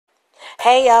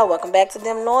Hey y'all, welcome back to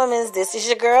Them Normans. This is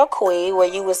your girl Qui, where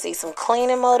you will see some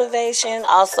cleaning motivation,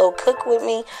 also cook with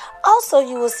me. Also,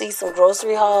 you will see some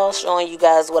grocery hauls showing you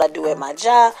guys what I do at my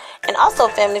job, and also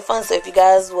family fun. So if you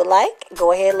guys would like,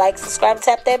 go ahead, like, subscribe,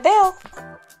 tap that bell.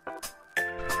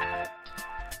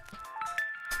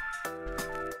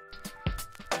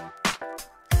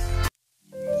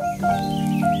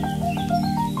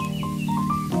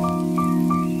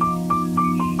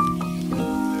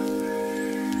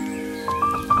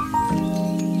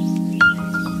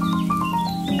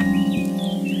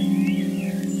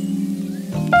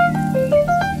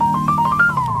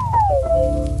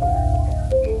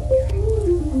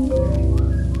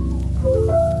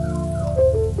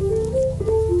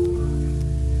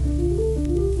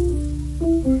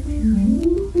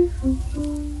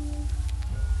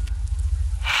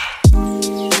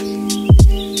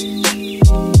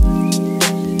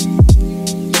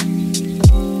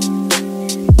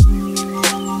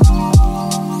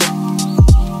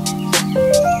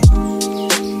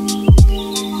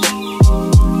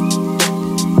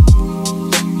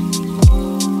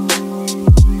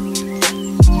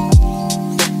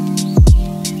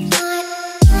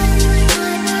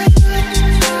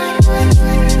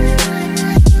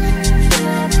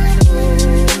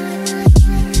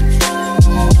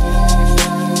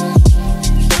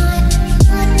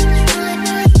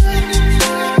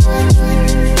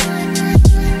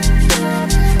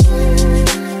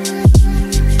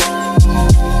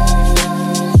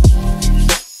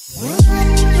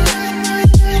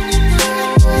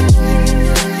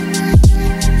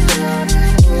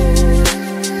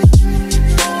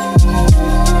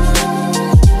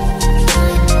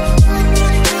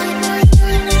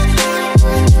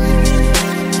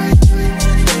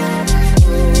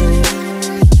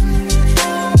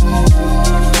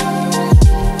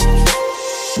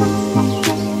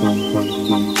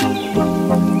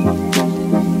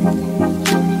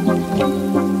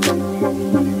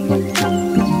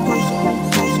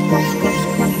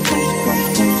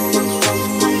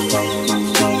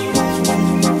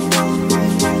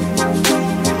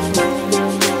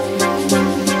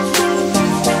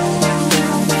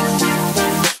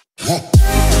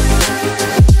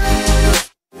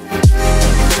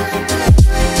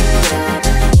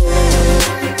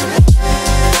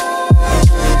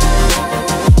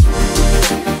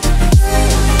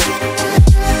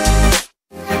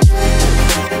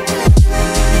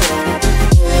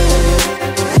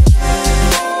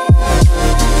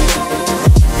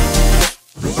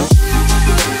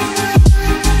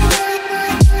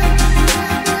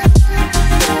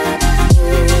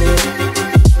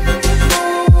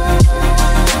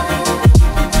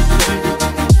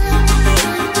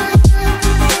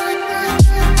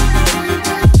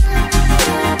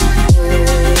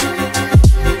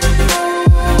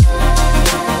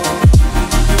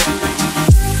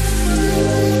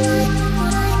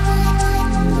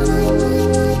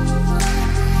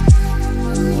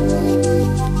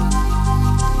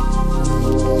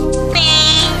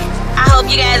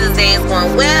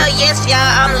 Well, yes, y'all,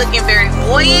 I'm looking very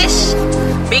boyish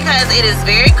because it is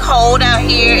very cold out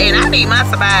here and I need my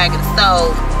toboggan.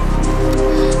 So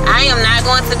I am not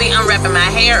going to be unwrapping my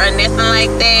hair or nothing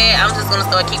like that. I'm just going to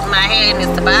start keeping my hair in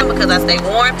this toboggan because I stay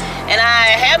warm. And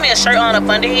I have me a shirt on up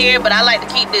under here, but I like to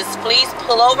keep this fleece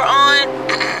pullover on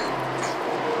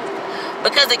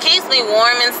because it keeps me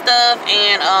warm and stuff.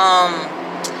 And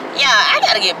yeah, I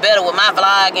got to get better with my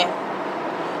vlogging.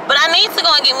 But I need to go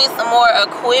and get me some more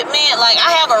equipment. Like,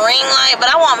 I have a ring light,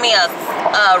 but I want me a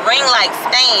ring light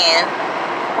stand.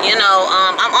 You know,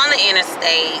 I'm on the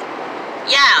interstate.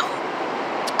 Yeah,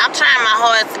 I'm trying my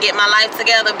hardest to get my life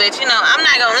together, but, you know, I'm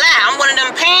not going to lie. I'm one of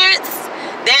them parents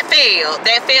that failed.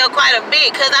 That failed quite a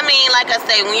bit. Because, I mean, like I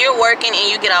say, when you're working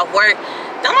and you get off work,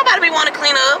 don't nobody be want to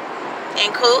clean up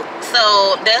and cook.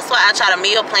 So, that's why I try to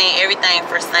meal plan everything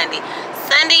for Sunday.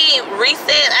 Sunday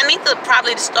reset, I need to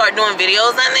probably start doing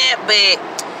videos on that, but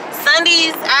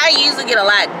Sundays I usually get a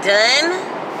lot done.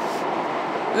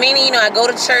 Meaning, you know, I go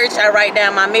to church, I write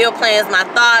down my meal plans, my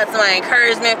thoughts, my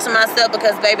encouragement to myself,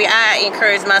 because baby, I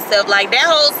encourage myself. Like that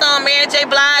whole song, Mary J.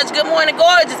 Blige, Good Morning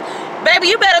Gorgeous.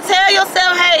 Baby, you better tell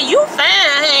yourself, hey, you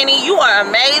fine, honey, you are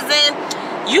amazing,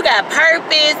 you got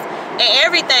purpose and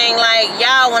everything. Like,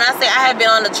 y'all, when I say I have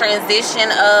been on the transition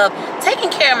of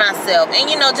taking care of myself and,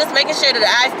 you know, just making sure that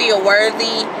I feel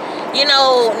worthy, you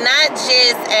know, not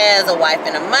just as a wife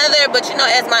and a mother, but, you know,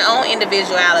 as my own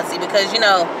individuality. Because, you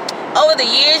know, over the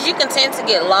years, you can tend to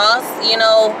get lost, you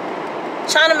know,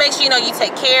 trying to make sure, you know, you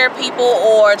take care of people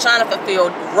or trying to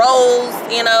fulfill roles,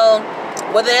 you know,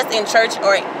 whether that's in church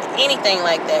or anything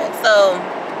like that. So,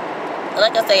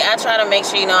 like I say, I try to make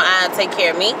sure, you know, I take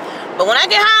care of me. But when I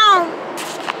get home,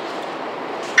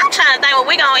 I'm trying to think what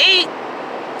we gonna eat.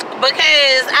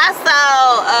 Because I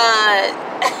saw,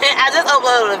 I just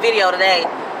uploaded a video today,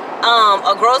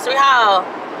 a grocery haul.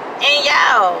 And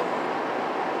y'all,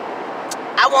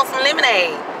 I want some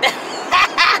lemonade.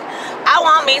 I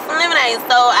want me some lemonade.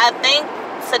 So I think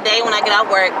today when I get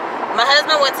off work, my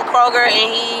husband went to Kroger and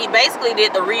he basically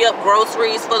did the re-up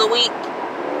groceries for the week.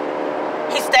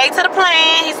 He stayed to the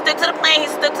plan. He stuck to the plan. He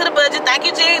stuck to the budget. Thank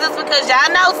you, Jesus, because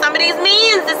y'all know some of these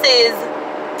menses,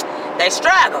 they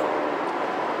struggle.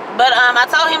 But I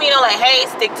told him, you know, like, hey,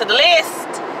 stick to the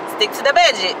list. Stick to the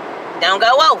budget. Don't go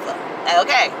over.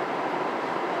 Okay.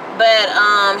 But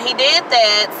he did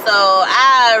that. So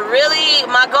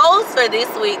my goals for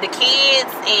this week, the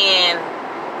kids and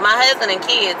my husband and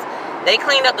kids, they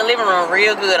cleaned up the living room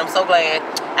real good. I'm so glad.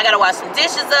 I got to wash some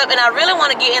dishes up. And I really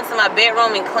want to get into my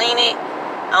bedroom and clean it.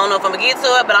 I don't know if I'm going to get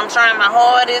to it, but I'm trying my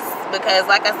hardest because,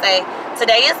 like I say,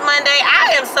 today is Monday.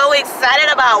 I am so excited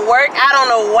about work. I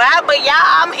don't know why, but y'all,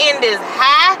 I'm in this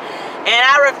high, and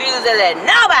I refuse to let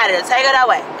nobody take it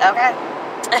away, okay?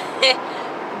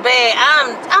 But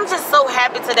I'm just so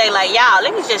happy today. Like, y'all,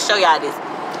 let me just show y'all this.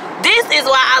 This is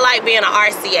why I like being an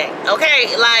RCA,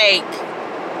 okay? Like,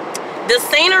 the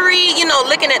scenery, you know,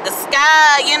 looking at the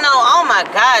sky, you know, oh, my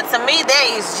God. To me, that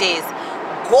is just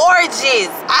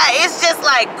gorgeous. It's just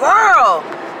like, girl,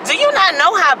 do you not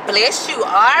know how blessed you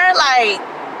are? Like,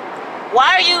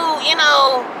 why are you, you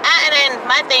know, and then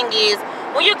my thing is,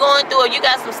 when you're going through it, you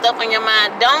got some stuff on your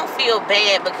mind, don't feel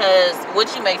bad because what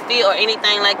you may feel or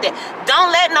anything like that.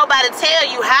 Don't let nobody tell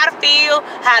you how to feel,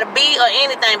 how to be or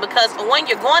anything, because for when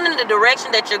you're going in the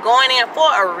direction that you're going in for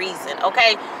a reason,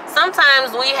 okay?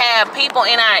 Sometimes we have people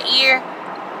in our ear,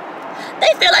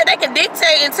 they feel like they can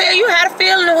dictate and tell you how to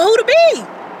feel and who to be.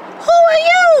 Who are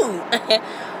you?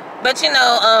 But, you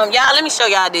know, y'all, let me show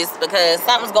y'all this because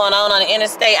something's going on the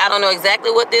interstate. I don't know exactly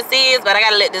what this is, but I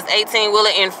got to let this 18-wheeler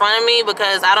in front of me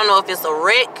because I don't know if it's a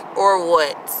wreck or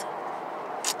what.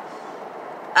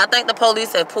 I think the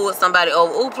police have pulled somebody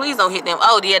over. Oh, please don't hit them.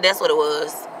 Oh, yeah, that's what it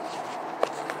was.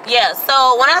 Yeah,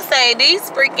 so when I say these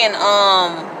freaking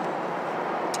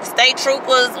state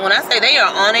troopers, when I say they are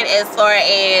on it as far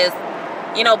as,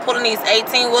 you know, pulling these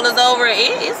 18-wheelers over,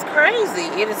 it is crazy.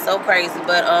 It is so crazy.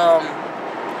 But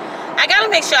I gotta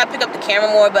make sure I pick up the camera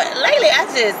more. But lately, I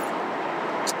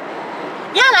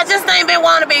just ain't been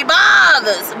wanting to be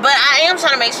bothered. But I am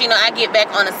trying to make sure, you know, I get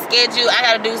back on a schedule. I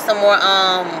gotta do some more.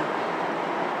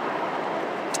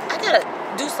 I gotta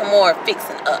do some more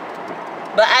fixing up.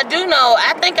 But I do know.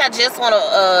 I think I just want to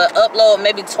upload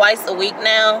maybe twice a week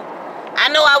now. I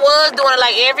know I was doing it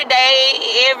like every day,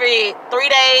 every 3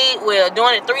 days. Well,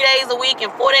 doing it 3 days a week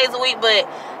and 4 days a week. But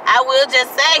I will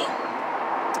just say,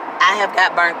 I have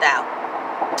got burnt out.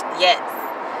 Yes.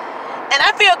 And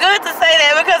I feel good to say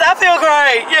that because I feel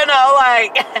great. You know,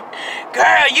 like,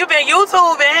 girl, you been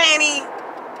YouTubing, honey,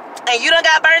 and you done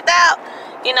got burnt out.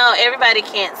 You know, everybody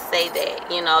can't say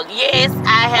that. You know, yes,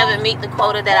 I haven't met the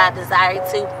quota that I desire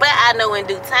to, but I know in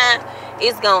due time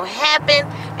it's gonna happen.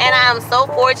 And I'm so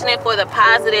fortunate for the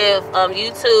positive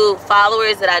YouTube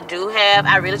followers that I do have.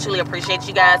 I really truly appreciate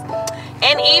you guys,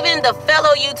 and even the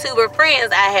fellow YouTuber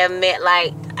friends I have met.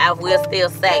 Like, I will still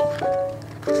say,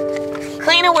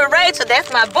 cleaning with Rachel,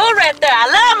 that's my boo right there. I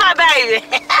love my baby.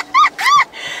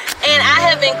 And I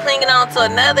have been clinging on to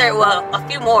another, well, a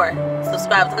few more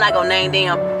subscribers. I'm not gonna name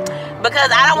them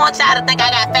because I don't want y'all to think I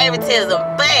got favoritism.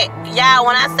 But y'all,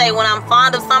 when I say when I'm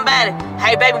fond of somebody,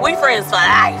 hey baby, we friends for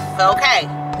life, okay?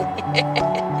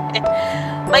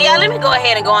 But y'all, let me go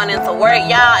ahead and go on into work,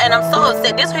 y'all. And I'm so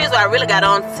upset. This is where I really got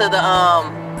on to the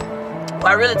where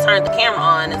I really turned the camera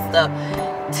on and stuff.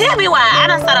 Tell me why I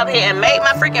done sat up here and made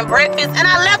my freaking breakfast and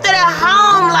I left it at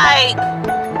home, like.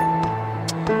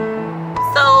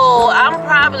 So I'm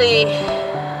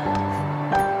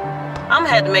gonna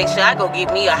have to make sure I go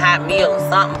get me a hot meal or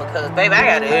something because, baby, I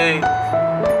gotta eat.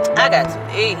 I got to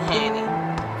eat, honey.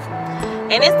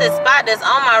 And it's this spot that's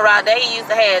on my route. They used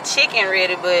to have chicken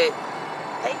ready, but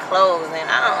they closed, and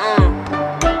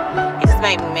it just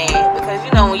made me mad because,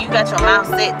 you know, when you got your mouth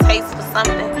set taste for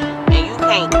something and you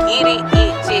can't get it,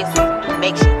 it just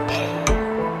makes you mad.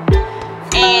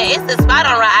 And it's the spot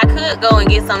on route. I could go and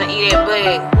get something to eat at,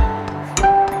 but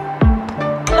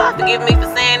Lord forgive me for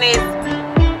saying this.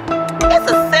 It's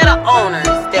a set of owners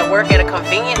that work at a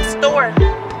convenience store.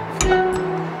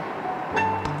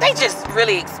 They just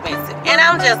really expensive. And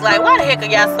I'm just like, why the heck are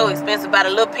y'all so expensive about a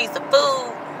little piece of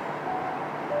food?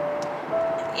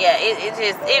 Yeah,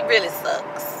 it really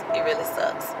sucks. It really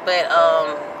sucks. But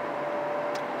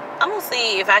I'm gonna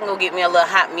see if I can go get me a little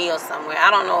hot meal somewhere. I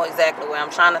don't know exactly where.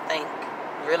 I'm trying to think.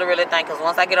 Really think, because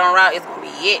once I get on route, it's gonna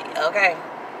be it. Okay.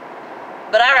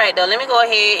 But alright though, let me go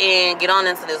ahead and get on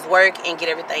into this work and get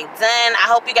everything done. I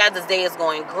hope you guys this day is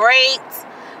going great.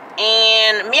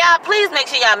 And y'all, please make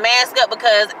sure y'all mask up,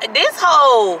 because this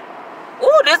whole,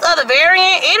 this other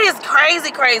variant, it is crazy.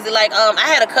 Like, I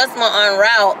had a customer on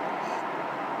route.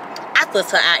 I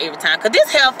fuss her out every time, because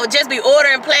this helpful just be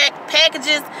ordering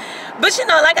packages. But you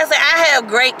know, like I said, I have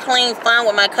great clean fun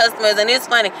with my customers, and it's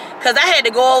funny because I had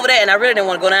to go over there, and I really didn't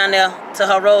want to go down there to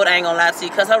her road. I ain't gonna lie to you,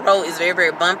 because her road is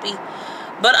very bumpy.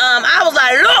 But I was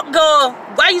like, look, girl,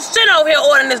 why you sitting over here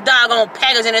ordering this doggone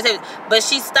package? And but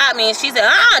she stopped me and she said,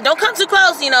 don't come too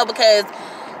close, you know, because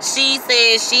she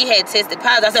said she had tested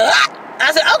positive. I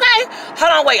said, okay,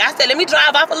 hold on, wait. I said, let me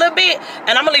drive off a little bit,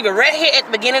 and I'm gonna leave it right here at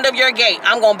the beginning of your gate.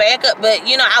 I'm gonna back up. But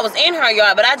you know, I was in her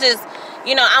yard, but I just,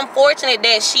 you know, I'm fortunate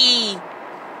that she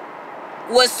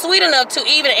was sweet enough to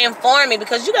even inform me,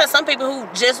 because you got some people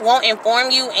who just won't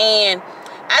inform you. And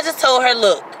I just told her,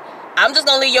 look, I'm just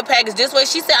gonna leave your package this way.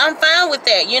 She said, I'm fine with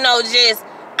that. You know, just,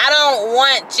 I don't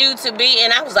want you to be.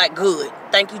 And I was like, good.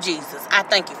 Thank you, Jesus. I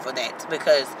thank you for that,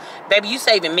 because baby, you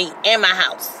saving me and my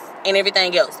house and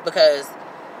everything else, because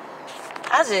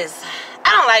I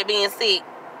don't like being sick.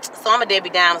 So I'm a Debbie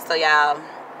Downer. So y'all,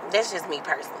 that's just me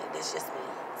personally. That's just me.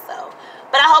 So,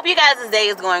 but I hope you guys' day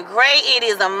is going great. It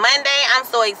is a Monday. I'm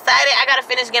so excited. I gotta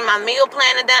finish getting my meal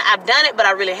planner done. I've done it, but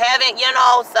I really haven't, you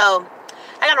know. So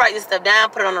I gotta write this stuff down,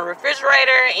 put it on the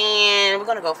refrigerator, and we're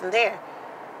gonna go from there.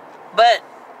 But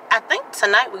I think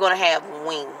tonight we're gonna have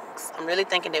wings. I'm really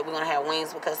thinking that we're gonna have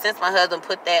wings, because since my husband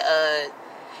put that,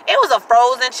 it was a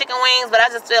frozen chicken wings, but I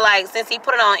just feel like since he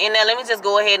put it on in there, let me just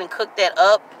go ahead and cook that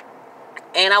up.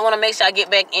 And I want to make sure I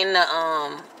get back in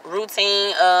the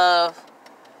routine of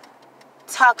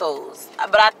tacos.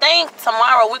 But I think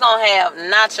tomorrow we're gonna have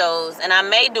nachos, and I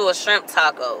may do a shrimp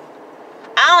taco.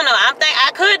 I don't know.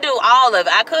 I could do all of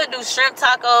it. I could do shrimp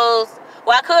tacos.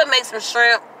 Well, I could make some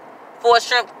shrimp for a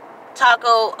shrimp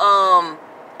taco,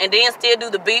 and then still do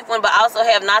the beef one, but also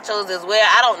have nachos as well.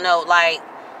 I don't know. Like,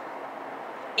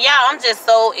 yeah, I'm just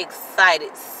so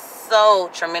excited. So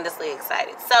tremendously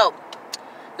excited. So,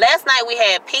 last night we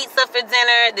had pizza for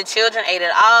dinner. The children ate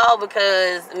it all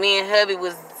because me and hubby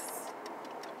was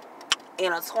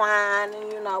intertwined,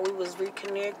 and you know, we was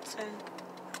reconnecting.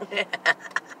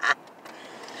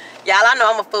 Y'all, I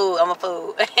know I'm a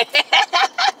fool.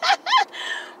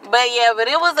 But yeah, but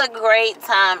it was a great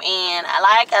time. And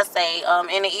like I say,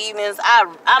 in the evenings,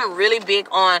 I'm really big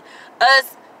on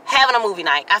us having a movie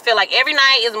night. I feel like every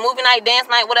night is a movie night, dance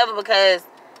night, whatever, because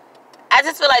I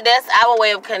just feel like that's our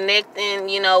way of connecting,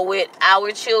 you know, with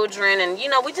our children. And, you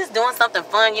know, we just doing something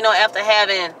fun, you know, after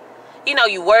having, you know,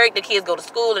 you work, the kids go to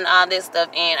school and all this stuff.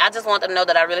 And I just want them to know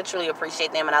that I really, truly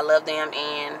appreciate them and I love them.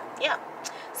 And, yeah.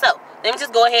 So, let me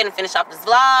just go ahead and finish off this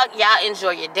vlog. Y'all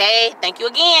enjoy your day. Thank you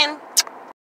again.